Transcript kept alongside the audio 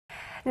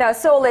Now,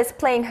 Seoul is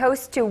playing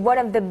host to one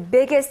of the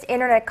biggest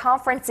internet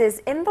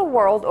conferences in the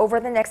world over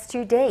the next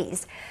 2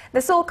 days.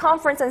 The Seoul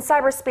Conference on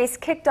Cyberspace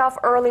kicked off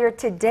earlier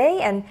today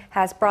and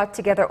has brought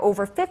together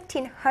over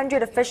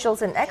 1,500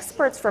 officials and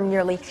experts from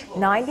nearly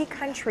 90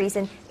 countries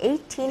and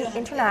 18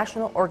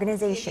 international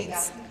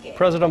organizations.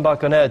 President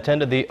Park Geun-hye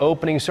attended the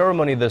opening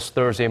ceremony this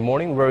Thursday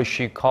morning, where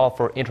she called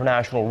for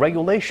international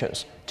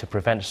regulations to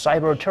prevent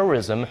cyber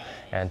terrorism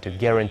and to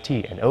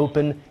guarantee an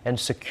open and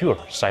secure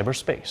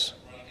cyberspace.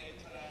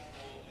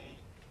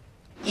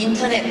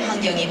 인터넷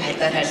환경이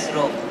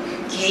발달할수록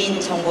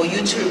개인정보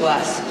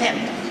유출과 스팸,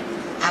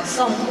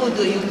 악성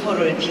코드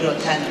유포를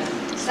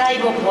비롯한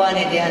사이버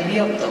보안에 대한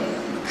위협도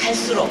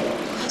갈수록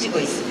커지고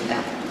있습니다.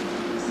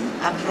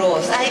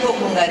 앞으로 사이버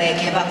공간의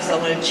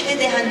개방성을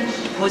최대한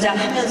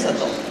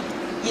보장하면서도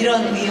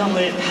이런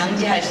위험을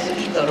방지할 수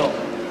있도록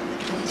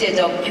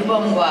국제적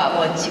규범과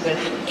원칙을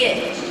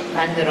함께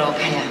만들어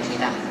가야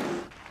합니다.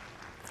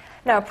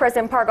 Now,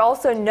 President Park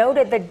also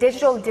noted the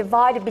digital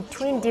divide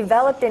between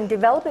developed and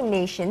developing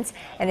nations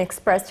and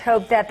expressed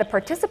hope that the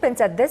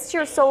participants at this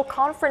year's Seoul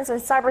Conference on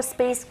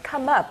Cyberspace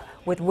come up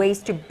with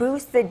ways to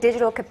boost the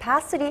digital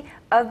capacity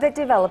of the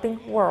developing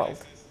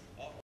world.